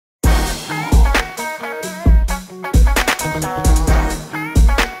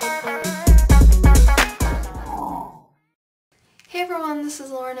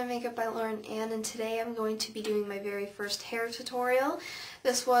Lauren at MakeupByLaurenAnne, and today I'm going to be doing my very first hair tutorial.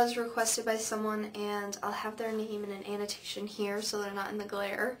 This was requested by someone, and I'll have their name in an annotation here so they're not in the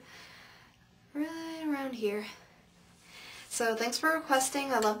glare. Right around here. So thanks for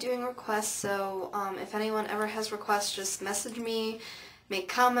requesting. I love doing requests, so if anyone ever has requests, just message me, make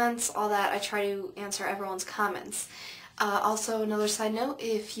comments, all that. I try to answer everyone's comments. Also, another side note,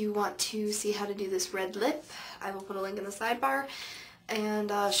 if you want to see how to do this red lip, I will put a link in the sidebar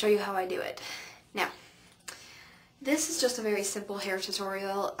and show you how I do it. Now, this is just a very simple hair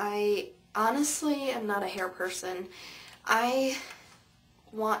tutorial. I honestly am not a hair person. I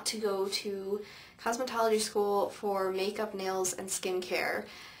want to go to cosmetology school for makeup, nails, and skincare.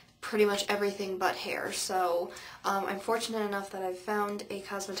 Pretty much everything but hair. So I'm fortunate enough that I've found a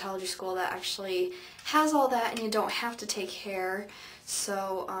cosmetology school that actually has all that and you don't have to take hair.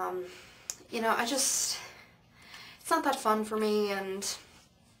 So, you know, it's not that fun for me, and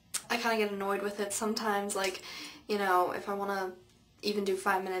I kind of get annoyed with it sometimes. Like, you know, if I want to even do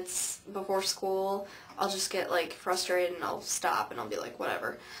 5 minutes before school, I'll just get like frustrated and I'll stop and I'll be like,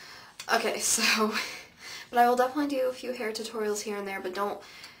 whatever. Okay, so, but I will definitely do a few hair tutorials here and there, but don't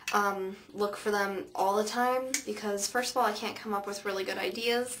look for them all the time, because first of all, I can't come up with really good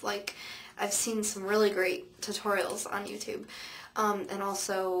ideas. Like, I've seen some really great tutorials on YouTube, and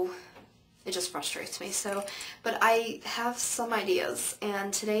also it just frustrates me. So, but I have some ideas,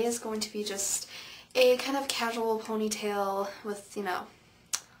 and today is going to be just a kind of casual ponytail with, you know,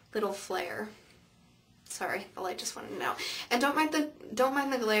 little flair. Sorry, the light just went in and out. And don't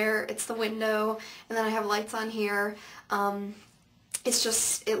mind the glare. It's the window, and then I have lights on here. It's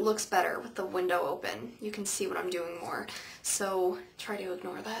just, it looks better with the window open. You can see what I'm doing more. So try to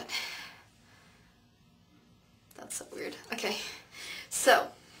ignore that. That's so weird. Okay, so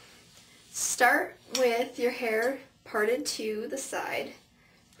start with your hair parted to the side,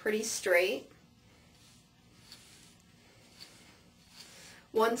 pretty straight.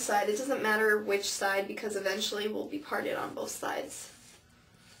 One side, it doesn't matter which side because eventually we'll be parted on both sides.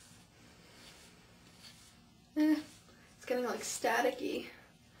 It's getting like staticky.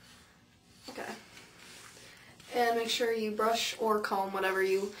 Okay. And make sure you brush or comb, whatever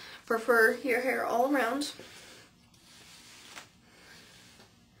you prefer, your hair all around.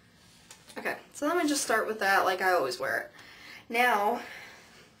 Okay, so let me just start with that like I always wear it. Now,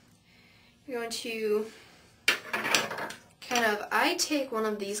 you're going to kind of, I take one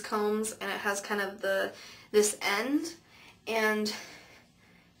of these combs and it has kind of this end, and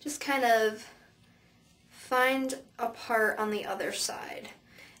just kind of find a part on the other side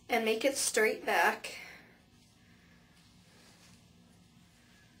and make it straight back.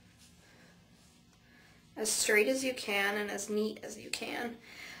 As straight as you can and as neat as you can.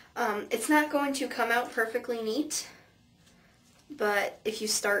 It's not going to come out perfectly neat, but if you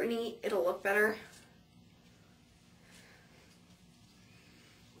start neat, it'll look better.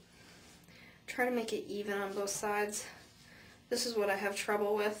 Try to make it even on both sides. This is what I have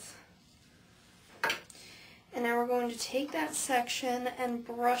trouble with. And now we're going to take that section and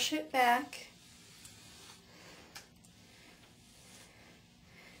brush it back.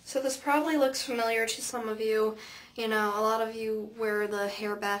 So this probably looks familiar to some of you. You know, a lot of you wear the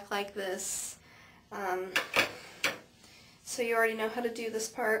hair back like this. So you already know how to do this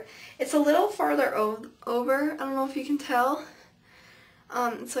part. It's a little farther over. I don't know if you can tell.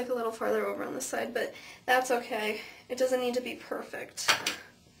 It's like a little farther over on this side, but that's okay. It doesn't need to be perfect.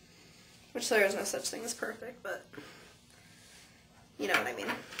 Which there is no such thing as perfect, but you know what I mean.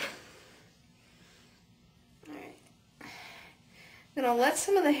 Alright. I'm going to let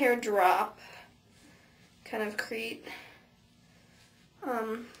some of the hair drop, kind of create,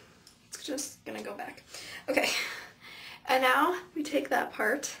 it's just going to go back. Okay, and now we take that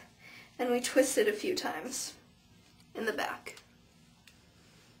part and we twist it a few times in the back.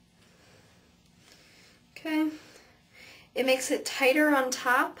 Okay, it makes it tighter on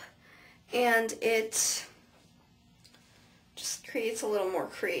top, and it just creates a little more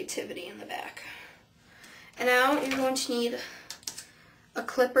creativity in the back. And now you're going to need a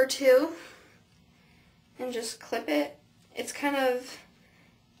clip or two, and just clip it. It's kind of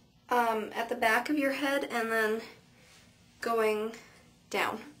at the back of your head and then going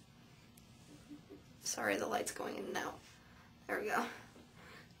down. Sorry, the light's going in and out. There we go.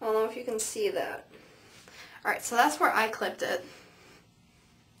 I don't know if you can see that. Alright, so that's where I clipped it.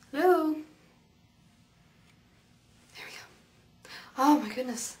 Hello? There we go. Oh my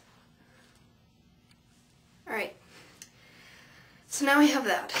goodness. Alright. So now we have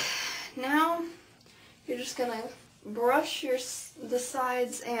that. Now you're just going to brush the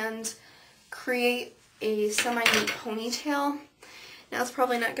sides and create a semi-neat ponytail. Now it's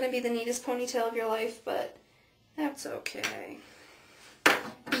probably not going to be the neatest ponytail of your life, but that's okay.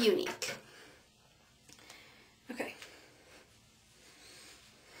 Be unique. Okay.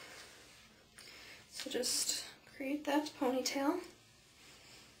 So just create that ponytail.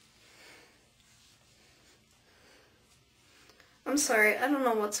 I'm sorry, I don't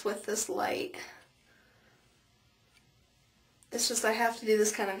know what's with this light. It's just I have to do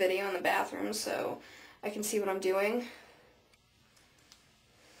this kind of video in the bathroom so I can see what I'm doing.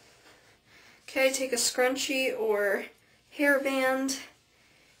 Okay, take a scrunchie or hairband,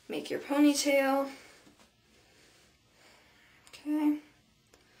 make your ponytail. Okay.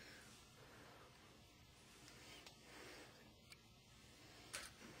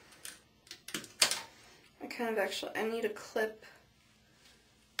 I need a clip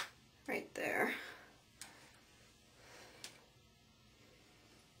right there.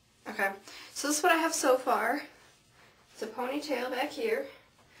 Okay, so this is what I have so far. It's a ponytail back here,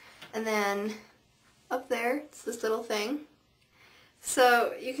 and then up there, it's this little thing.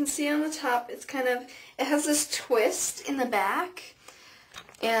 So you can see on the top, it has this twist in the back,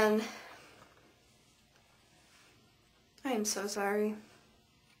 and I am so sorry.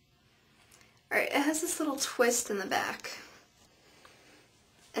 Alright, it has this little twist in the back.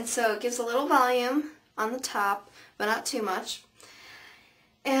 And so it gives a little volume on the top, but not too much.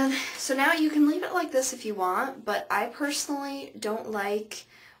 And so now you can leave it like this if you want, but I personally don't like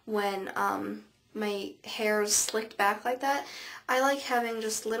when my hair is slicked back like that. I like having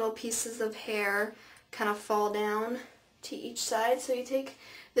just little pieces of hair kind of fall down to each side. So you take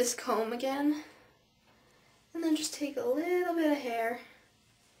this comb again, and then just take a little bit of hair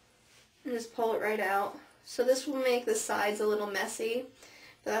and just pull it right out. So this will make the sides a little messy,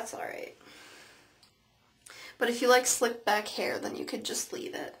 but that's alright. But if you like slicked back hair, then you could just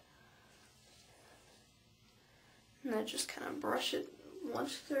leave it. And then just kind of brush it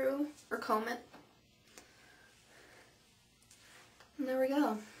once through, or comb it. And there we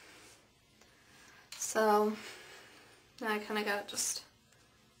go. So now I kind of got just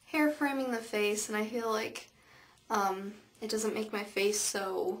hair framing the face, and I feel like it doesn't make my face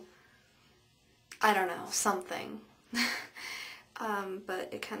so, I don't know, something. But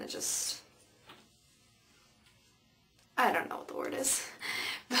it kind of just, I don't know what the word is.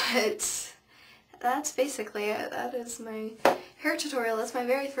 But that's basically it. That is my hair tutorial. That's my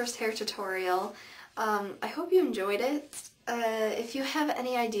very first hair tutorial. I hope you enjoyed it. If you have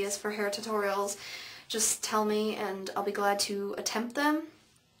any ideas for hair tutorials, just tell me and I'll be glad to attempt them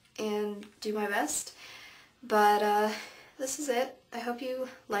and do my best. But this is it. I hope you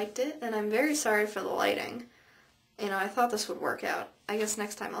liked it, and I'm very sorry for the lighting. You know, I thought this would work out. I guess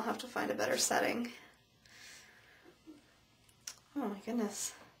next time I'll have to find a better setting. Oh my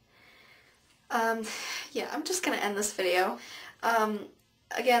goodness. Yeah, I'm just gonna end this video.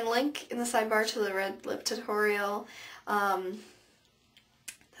 Again, link in the sidebar to the red lip tutorial. That's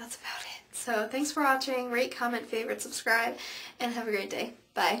about it. So thanks for watching. Rate, comment, favorite, subscribe, and have a great day.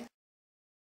 Bye.